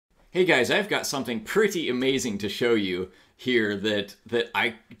Hey guys, I've got something pretty amazing to show you here that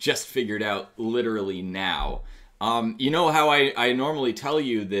I just figured out literally now. You know how I normally tell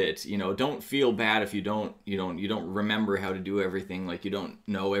you that, don't feel bad if you don't remember how to do everything, like you don't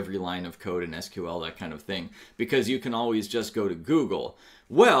know every line of code in SQL, that kind of thing, because you can always just go to Google.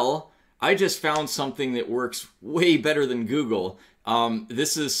 Well, I just found something that works way better than Google.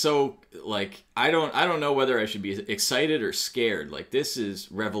 This is so, like, I don't know whether I should be excited or scared. Like, this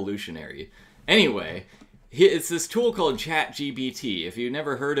is revolutionary. Anyway, it's this tool called ChatGPT. If you've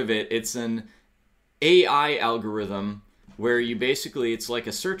never heard of it, it's an AI algorithm where you basically, it's like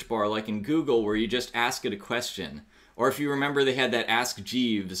a search bar like in Google where you just ask it a question. Or if you remember, they had that Ask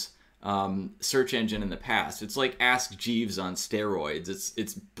Jeeves search engine in the past. It's like Ask Jeeves on steroids.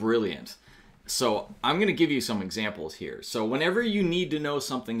 It's brilliant. So I'm going to give you some examples here. So whenever you need to know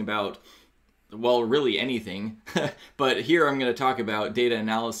something about, well, really anything, but here I'm going to talk about data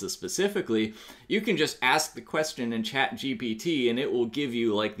analysis specifically, you can just ask the question in ChatGPT and it will give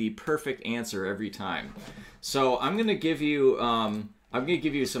you like the perfect answer every time. So I'm going to give you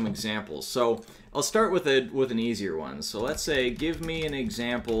some examples. So I'll start with an easier one. So let's say, give me an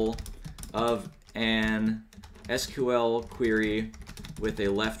example of an SQL query with a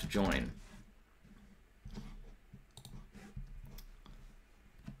left join.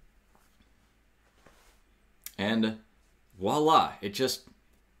 And voila, it just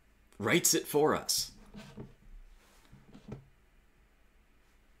writes it for us.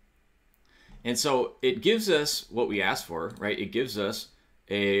 And so it gives us what we asked for, right? It gives us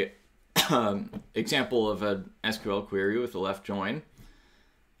a example of an SQL query with a left join.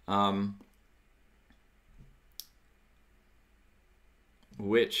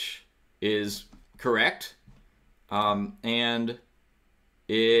 Which is correct. And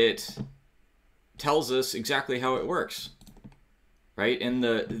it tells us exactly how it works, right? And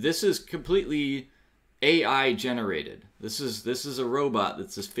this is completely AI generated. This is a robot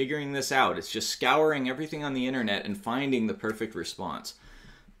that's just figuring this out. It's just scouring everything on the internet and finding the perfect response.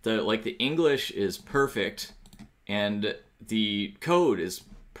 The English is perfect and the code is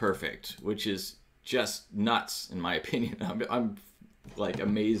perfect, which is just nuts in my opinion. I'm like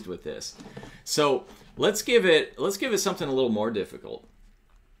amazed with this. So let's give it something a little more difficult.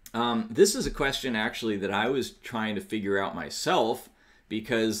 This is a question actually that I was trying to figure out myself,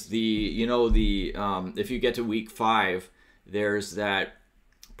 because if you get to week 5, there's that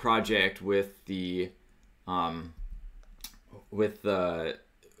project with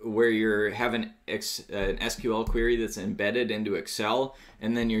where you're having an SQL query that's embedded into Excel,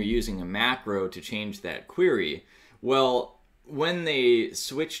 and then you're using a macro to change that query. Well, when they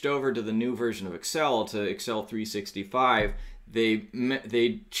switched over to the new version of Excel, to Excel 365,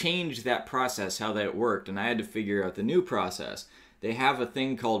 they changed that process, how that worked, and I had to figure out the new process. They have a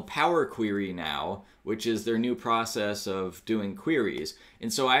thing called Power Query now, which is their new process of doing queries.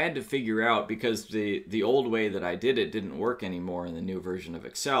 And so I had to figure out, because the old way that I did it didn't work anymore in the new version of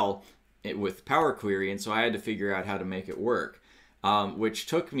Excel with Power Query, and so I had to figure out how to make it work, which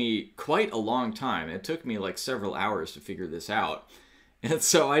took me quite a long time. It took me like several hours to figure this out. And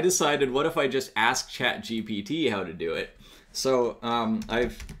so I decided, what if I just ask ChatGPT how to do it? So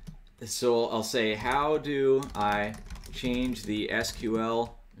I'll say, how do I change the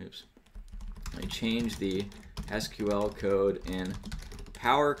SQL? I change the SQL code in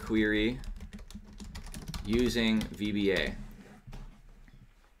Power Query using VBA.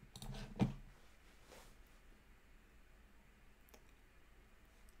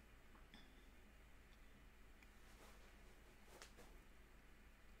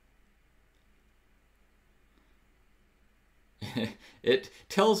 It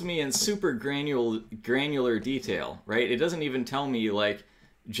tells me in super granular detail, right? It doesn't even tell me like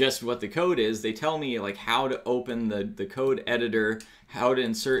just what the code is. They tell me like how to open the code editor, how to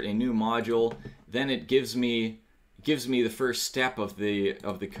insert a new module. Then it gives me the first step of the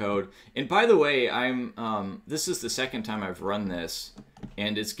code. And by the way, this is the second time I've run this,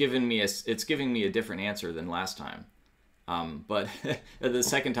 and it's giving me a different answer than last time. But the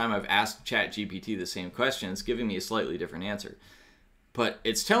second time I've asked ChatGPT the same question, it's giving me a slightly different answer. But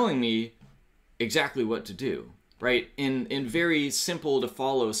it's telling me exactly what to do, right? In very simple to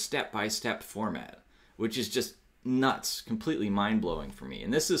follow step-by-step format, which is just nuts, completely mind-blowing for me.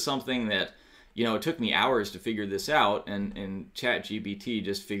 And this is something that, it took me hours to figure this out, and ChatGPT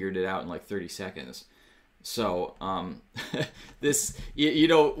just figured it out in like 30 seconds. So this,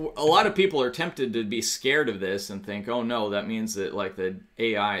 a lot of people are tempted to be scared of this and think, oh no, that means that like the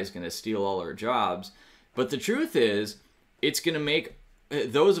AI is going to steal all our jobs. But the truth is, it's going to make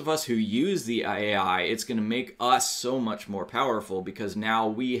those of us who use the AI, it's going to make us so much more powerful because now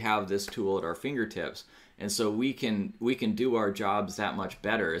we have this tool at our fingertips. And so we can do our jobs that much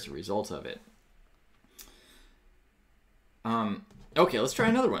better as a result of it. Okay, let's try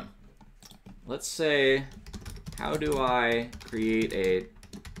another one. Let's say, how do I create a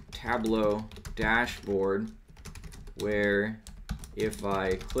Tableau dashboard where if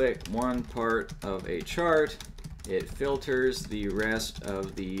I click one part of a chart, it filters the rest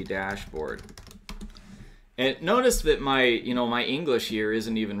of the dashboard. And notice that my my English here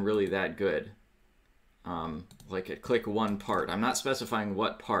isn't even really that good. Like at click one part. I'm not specifying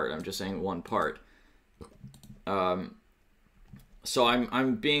what part, I'm just saying one part. So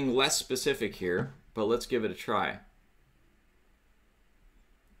I'm being less specific here, but let's give it a try.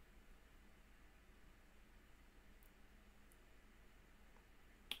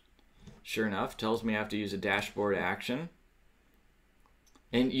 Sure enough, tells me I have to use a dashboard action.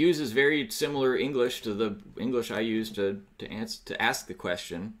 And uses very similar English to the English I use to ask the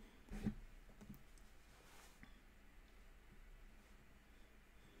question.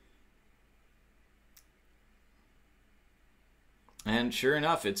 And sure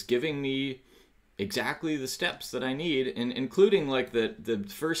enough, it's giving me exactly the steps that I need, including like the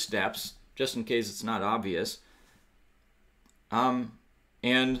first steps, just in case it's not obvious.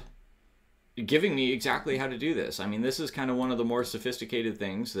 And giving me exactly how to do this. I mean, this is kind of one of the more sophisticated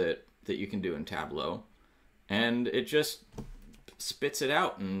things that you can do in Tableau. And it just spits it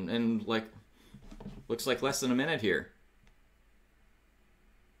out and like looks like less than a minute here.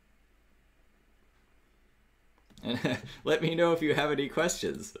 And let me know if you have any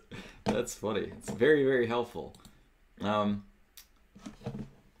questions. That's funny. It's very, very helpful.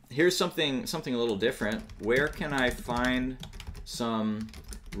 Here's something a little different. Where can I find some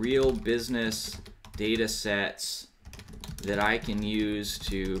real business data sets that I can use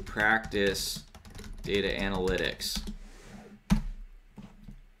to practice data analytics?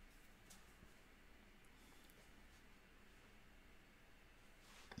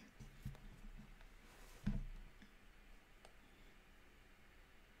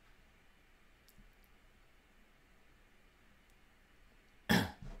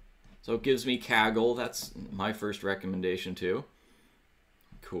 So it gives me Kaggle. That's my first recommendation too.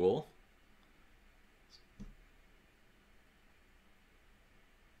 Cool.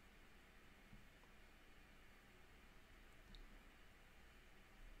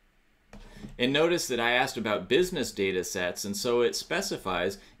 And notice that I asked about business data sets, and so it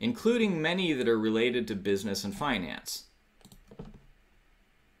specifies, including many that are related to business and finance.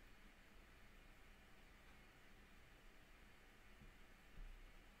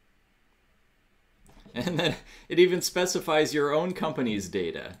 And then it even specifies your own company's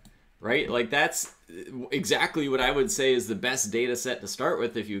data, right? Like that's exactly what I would say is the best data set to start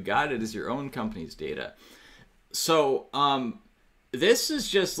with if you got it, is your own company's data. So this is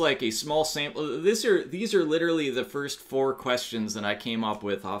just like a small sample. These are literally the first 4 questions that I came up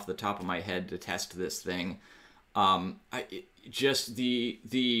with off the top of my head to test this thing. Just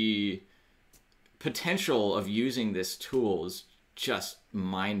the potential of using this tool is just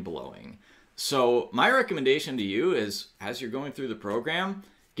mind-blowing. So my recommendation to you is, as you're going through the program,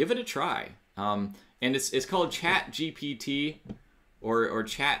 give it a try. And it's called ChatGPT or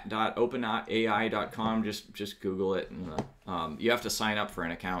chat.openai.com. Just Google it, and you have to sign up for an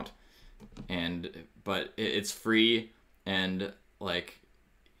account. But it's free, and like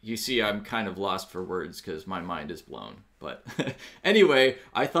you see, I'm kind of lost for words because my mind is blown. But anyway,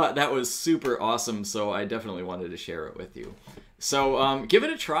 I thought that was super awesome, so I definitely wanted to share it with you. So give it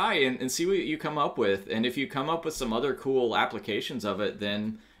a try and see what you come up with. And if you come up with some other cool applications of it,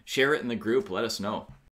 then share it in the group. Let us know.